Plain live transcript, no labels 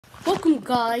Welcome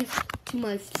guys to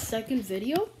my second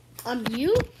video. I'm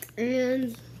you,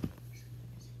 and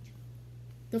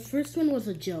the first one was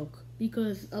a joke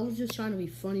because I was just trying to be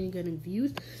funny and getting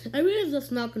views. I realized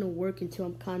that's not gonna work until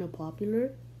I'm kind of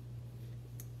popular.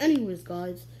 Anyways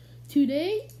guys,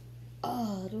 today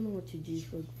I don't know what to do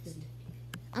for good.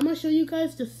 I'm gonna show you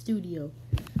guys the studio.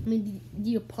 I mean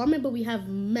the apartment, but we have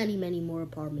many more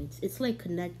apartments. It's like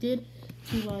connected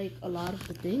to like a lot of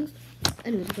the things.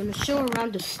 Anyways, we're gonna show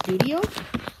around the studio.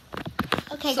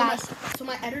 Okay, So guys.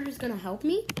 My editor's gonna help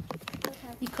me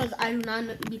because I'm not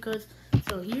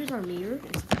so here's our mirror.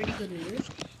 It's a pretty good mirror.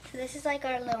 So this is like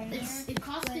our little mirror. It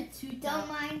costed $2,000. Don't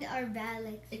mind our bad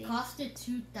like. It costed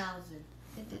 $2,000.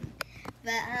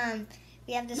 But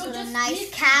we have this No, little just nice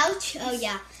this- couch. Oh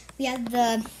yeah, we have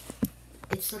the.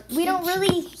 We don't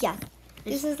really. Yeah,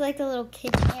 this is like a little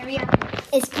kitchen area.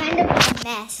 It's kind of a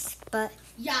mess, but.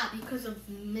 Yeah, because of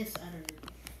Miss Editor.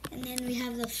 And then we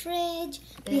have the fridge.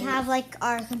 We have like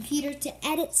our computer to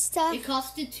edit stuff. It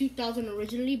costed $2,000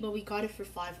 originally, but we got it for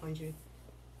 $500.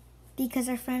 Because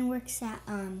our friend works at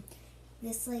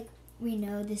we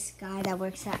know this guy that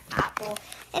works at Apple,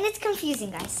 and it's confusing,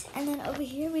 guys. And then over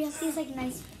here we have these like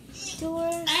nice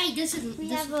doors. Hey, this is We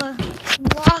this have a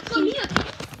walking.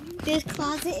 This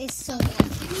closet is so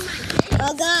bad.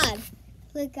 Oh God!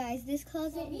 Look, guys, this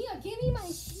closet. Mia, give me my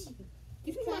sheet.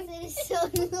 This closet is so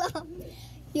long.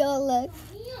 Yo, look.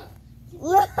 Mia,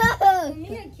 Look.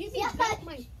 Mia, give me back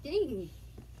my thing.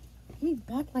 Give me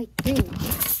back my thing.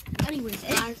 Anyways,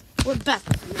 guys, we're back.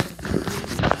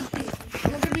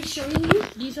 I'm gonna be showing you.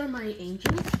 These are my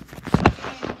angels.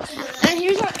 And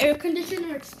here's our air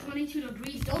conditioner. It's 22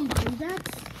 degrees. Don't mind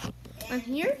that.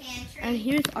 And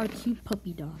here's our cute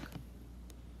puppy dog.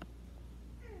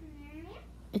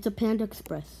 It's a Panda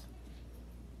Express.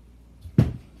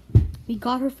 We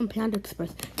got her from Panda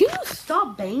Express. Can you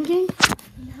stop banging?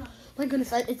 No. My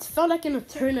goodness, it felt like an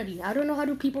eternity. I don't know how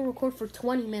do people record for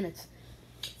 20 minutes.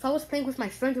 If I was playing with my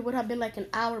friends, it would have been like an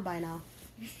hour by now.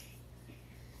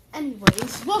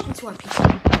 Anyways, welcome to our pizza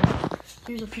shop.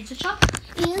 Here's a pizza shop.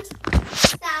 And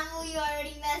Samuel, you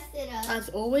already messed it up. as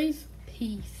always,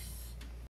 peace.